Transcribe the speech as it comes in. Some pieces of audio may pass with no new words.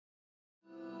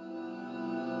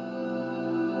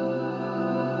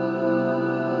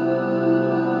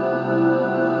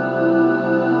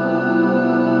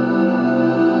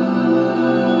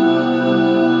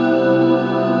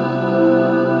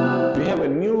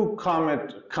new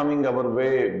comet coming our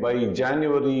way by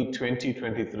January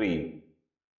 2023.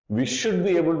 We should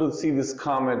be able to see this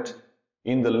comet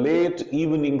in the late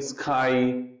evening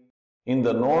sky in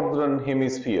the northern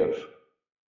hemisphere.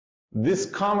 This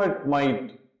comet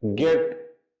might get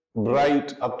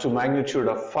bright up to magnitude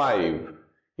of 5.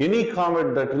 Any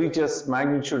comet that reaches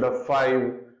magnitude of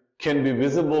 5 can be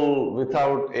visible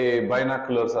without a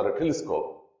binoculars or a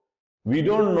telescope. We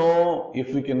don't know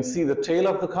if we can see the tail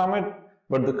of the comet,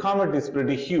 but the comet is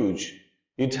pretty huge.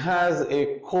 It has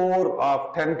a core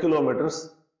of 10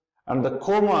 kilometers, and the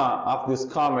coma of this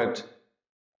comet,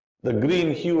 the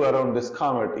green hue around this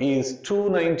comet, is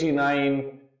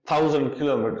 299,000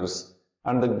 kilometers,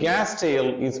 and the gas tail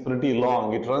is pretty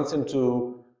long. It runs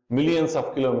into millions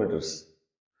of kilometers.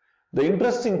 The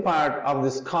interesting part of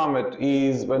this comet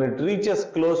is when it reaches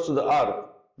close to the Earth,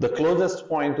 the closest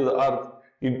point to the Earth,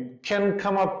 it can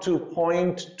come up to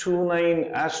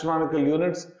 0.29 astronomical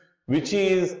units, which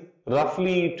is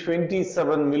roughly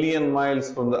 27 million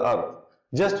miles from the Earth.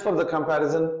 Just for the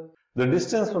comparison, the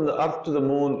distance from the Earth to the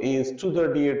Moon is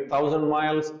 238,000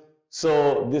 miles.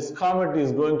 So this comet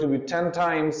is going to be 10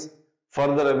 times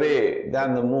further away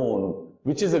than the Moon,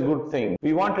 which is a good thing.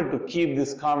 We wanted to keep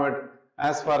this comet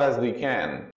as far as we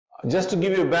can. Just to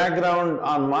give you a background,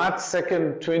 on March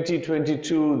 2nd,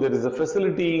 2022, there is a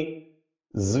facility,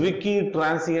 Zwicky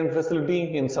Transient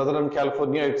Facility in Southern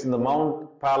California. It's in the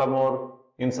Mount Palomar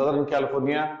in Southern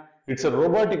California. It's a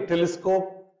robotic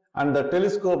telescope, and the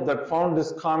telescope that found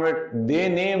this comet, they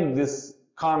named this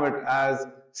comet as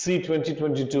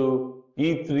C2022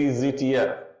 E3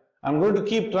 ZTF. I'm going to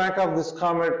keep track of this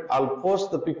comet. I'll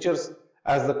post the pictures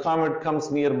as the comet comes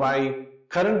nearby.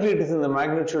 Currently it is in the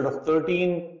magnitude of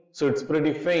 13, so it's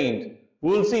pretty faint.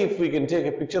 We'll see if we can take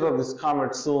a picture of this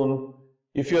comet soon.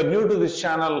 If you are new to this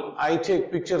channel, I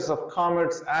take pictures of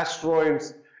comets,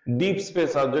 asteroids, deep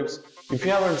space objects. If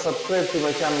you haven't subscribed to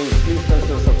my channel, please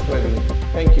consider subscribing.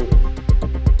 Thank you.